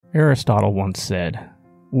Aristotle once said,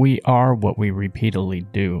 "We are what we repeatedly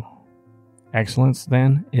do." Excellence,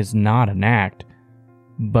 then, is not an act,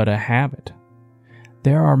 but a habit.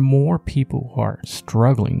 There are more people who are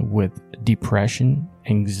struggling with depression,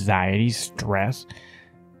 anxiety, stress,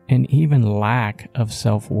 and even lack of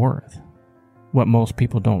self-worth. What most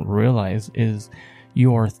people don't realize is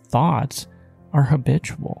your thoughts are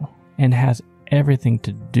habitual and has everything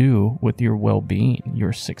to do with your well-being,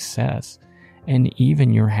 your success, and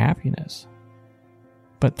even your happiness.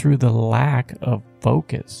 But through the lack of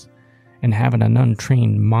focus and having an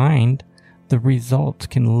untrained mind, the results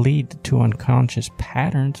can lead to unconscious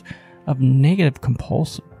patterns of negative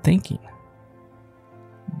compulsive thinking.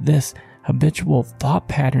 This habitual thought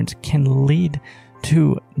patterns can lead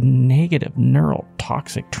to negative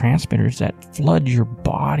neurotoxic transmitters that flood your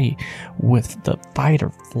body with the fight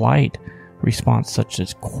or flight response, such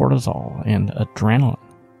as cortisol and adrenaline.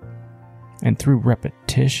 And through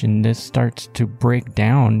repetition, this starts to break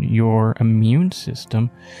down your immune system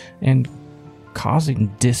and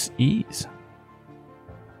causing dis-ease.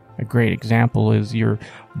 A great example is your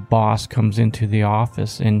boss comes into the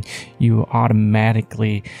office and you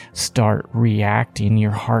automatically start reacting.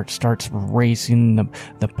 Your heart starts racing,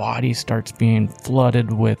 the body starts being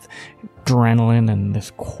flooded with adrenaline and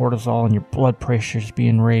this cortisol, and your blood pressure is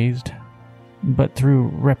being raised. But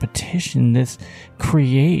through repetition, this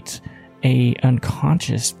creates a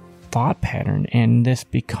unconscious thought pattern, and this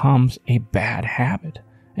becomes a bad habit,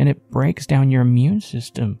 and it breaks down your immune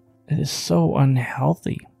system. It is so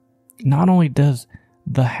unhealthy. Not only does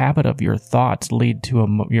the habit of your thoughts lead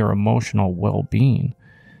to your emotional well-being,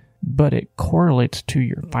 but it correlates to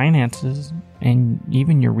your finances and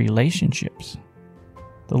even your relationships.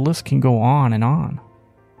 The list can go on and on.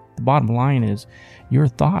 The bottom line is your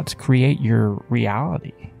thoughts create your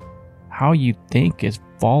reality. How you think is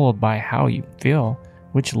followed by how you feel,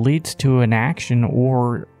 which leads to an action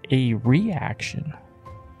or a reaction.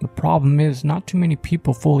 The problem is not too many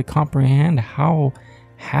people fully comprehend how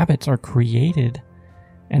habits are created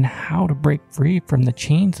and how to break free from the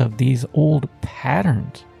chains of these old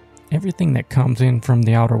patterns. Everything that comes in from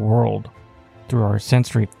the outer world through our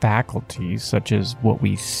sensory faculties, such as what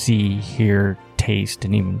we see, hear, taste,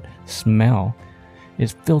 and even smell,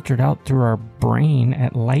 is filtered out through our brain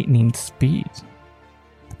at lightning speeds.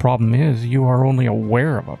 The problem is you are only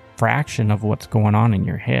aware of a fraction of what's going on in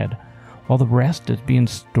your head, while the rest is being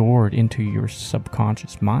stored into your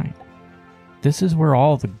subconscious mind. This is where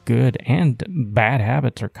all the good and bad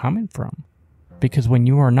habits are coming from, because when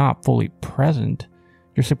you are not fully present,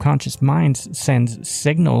 your subconscious mind sends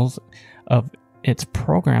signals of its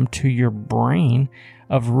program to your brain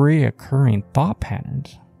of reoccurring thought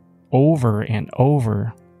patterns over and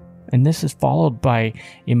over, and this is followed by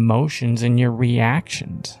emotions and your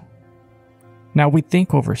reactions. Now, we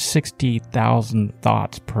think over 60,000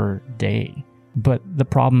 thoughts per day, but the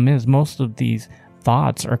problem is most of these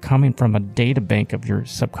thoughts are coming from a data bank of your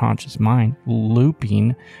subconscious mind,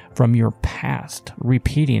 looping from your past,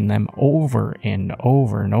 repeating them over and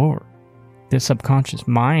over and over. This subconscious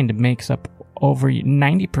mind makes up over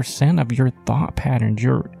 90% of your thought patterns,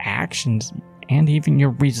 your actions, and even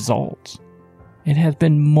your results. It has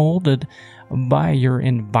been molded by your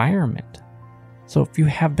environment. So if you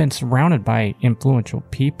have been surrounded by influential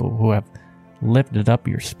people who have lifted up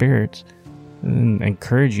your spirits and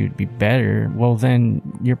encourage you to be better, well, then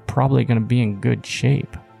you're probably going to be in good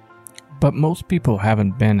shape. But most people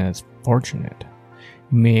haven't been as fortunate.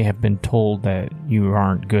 You may have been told that you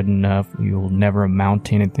aren't good enough, you'll never amount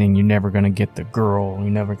to anything, you're never going to get the girl, you're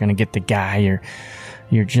never going to get the guy, or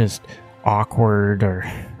you're just awkward, or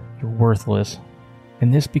you're worthless.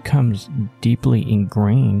 And this becomes deeply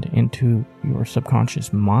ingrained into your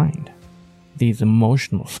subconscious mind. These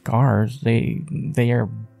emotional scars, they are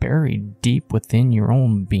buried deep within your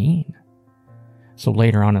own being. So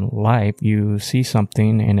later on in life, you see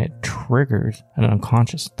something and it triggers an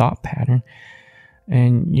unconscious thought pattern,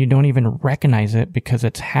 and you don't even recognize it because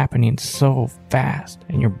it's happening so fast,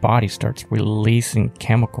 and your body starts releasing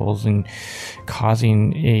chemicals and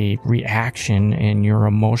causing a reaction in your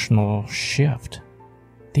emotional shift.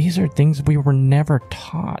 These are things we were never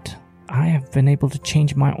taught. I have been able to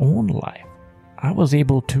change my own life. I was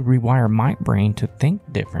able to rewire my brain to think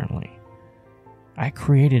differently. I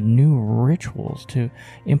created new rituals to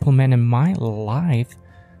implement in my life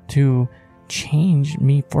to change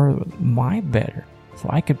me for my better, so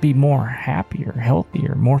I could be more happier,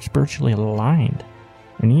 healthier, more spiritually aligned,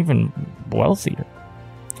 and even wealthier.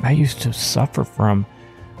 I used to suffer from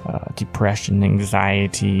depression,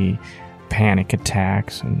 anxiety, panic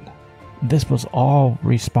attacks, and this was all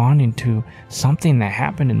responding to something that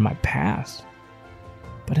happened in my past.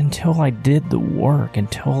 But until I did the work,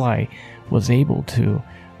 until I was able to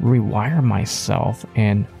rewire myself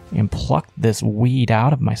and pluck this weed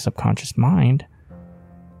out of my subconscious mind,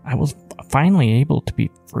 I was finally able to be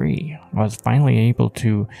free. I was finally able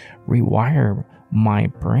to rewire my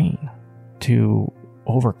brain to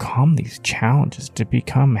overcome these challenges, to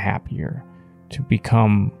become happier, to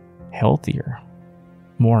become healthier,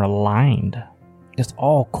 more aligned. This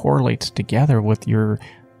all correlates together with your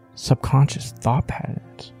subconscious thought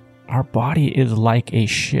patterns. Our body is like a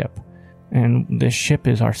ship, and this ship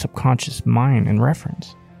is our subconscious mind in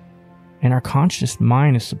reference. And our conscious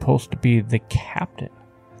mind is supposed to be the captain.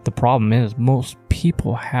 The problem is most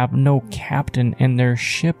people have no captain and their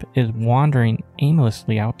ship is wandering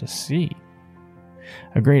aimlessly out to sea.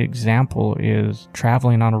 A great example is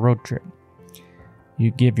traveling on a road trip. You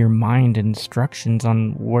give your mind instructions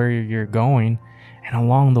on where you're going, and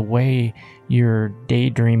along the way you're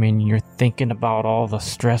daydreaming, you're thinking about all the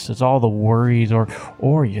stresses, all the worries,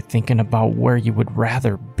 or you're thinking about where you would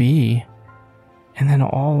rather be. And then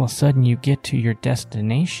all of a sudden you get to your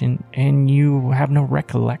destination and you have no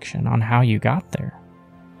recollection on how you got there.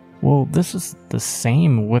 Well, this is the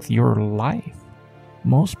same with your life.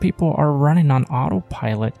 Most people are running on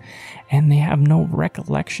autopilot and they have no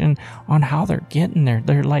recollection on how they're getting there.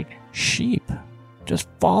 They're like sheep, just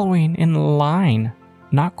following in line,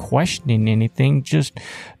 not questioning anything, just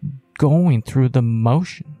going through the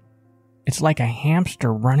motion. It's like a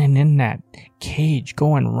hamster running in that cage,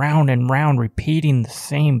 going round and round, repeating the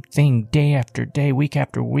same thing day after day, week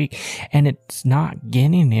after week, and it's not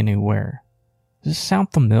getting anywhere. Does this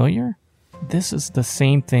sound familiar? This is the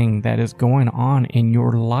same thing that is going on in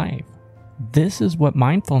your life. This is what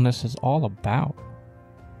mindfulness is all about.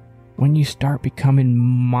 When you start becoming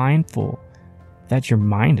mindful that your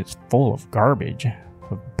mind is full of garbage,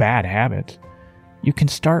 of bad habits, you can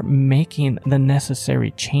start making the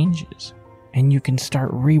necessary changes, and you can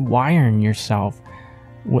start rewiring yourself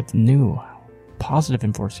with new positive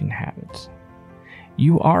enforcing habits.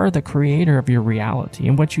 You are the creator of your reality,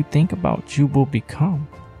 and what you think about, you will become.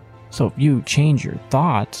 So if you change your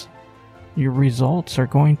thoughts, your results are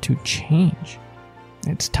going to change.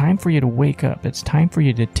 It's time for you to wake up. It's time for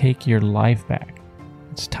you to take your life back.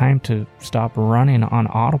 It's time to stop running on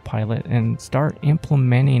autopilot and start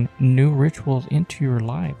implementing new rituals into your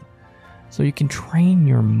life so you can train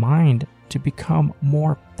your mind to become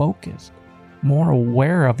more focused, more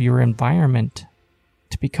aware of your environment,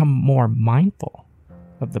 to become more mindful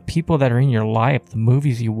of the people that are in your life, the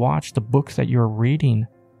movies you watch, the books that you're reading,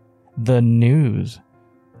 the news,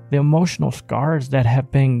 the emotional scars that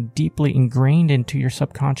have been deeply ingrained into your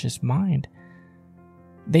subconscious mind.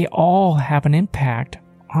 They all have an impact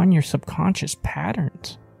on your subconscious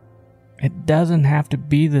patterns. It doesn't have to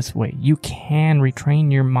be this way. You can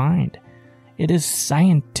retrain your mind. It is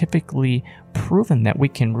scientifically proven that we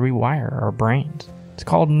can rewire our brains. It's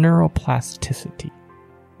called neuroplasticity.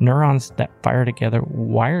 Neurons that fire together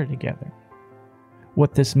wire together.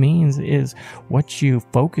 What this means is what you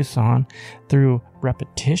focus on through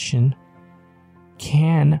repetition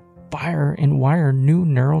can fire and wire new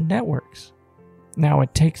neural networks. Now,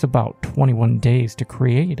 it takes about 21 days to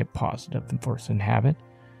create a positive enforcing habit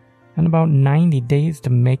and about 90 days to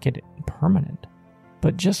make it permanent.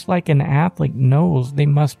 But just like an athlete knows they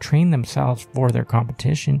must train themselves for their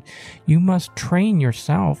competition, you must train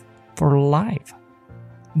yourself for life.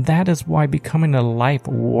 That is why becoming a life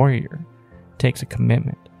warrior takes a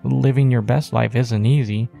commitment. Living your best life isn't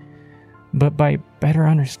easy, but by better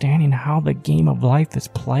understanding how the game of life is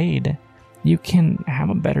played, you can have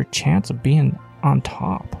a better chance of being on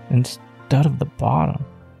top instead of the bottom.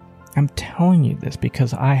 I'm telling you this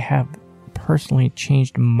because I have personally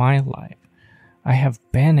changed my life. I have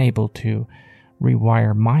been able to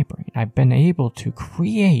rewire my brain. I've been able to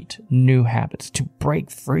create new habits, to break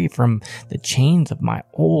free from the chains of my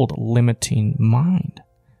old limiting mind.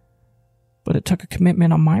 But it took a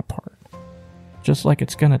commitment on my part, just like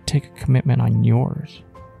it's going to take a commitment on yours.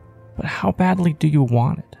 But how badly do you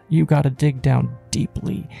want it? You got to dig down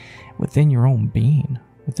deeply within your own being,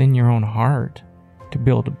 within your own heart, to be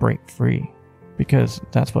able to break free. Because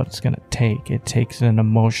that's what it's going to take. It takes an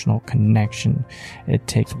emotional connection. It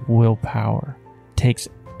takes willpower. It takes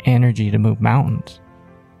energy to move mountains.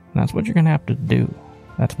 And that's what you're going to have to do.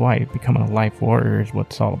 That's why becoming a life warrior is what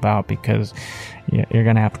it's all about, because you're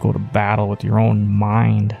going to have to go to battle with your own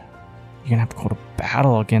mind. You're going to have to go to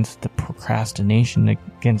battle against the procrastination,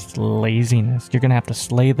 against laziness. You're going to have to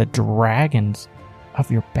slay the dragons of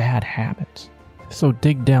your bad habits. So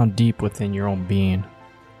dig down deep within your own being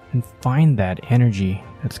and find that energy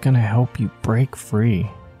that's going to help you break free.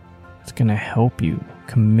 It's going to help you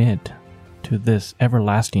commit to this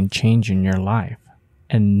everlasting change in your life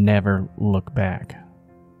and never look back.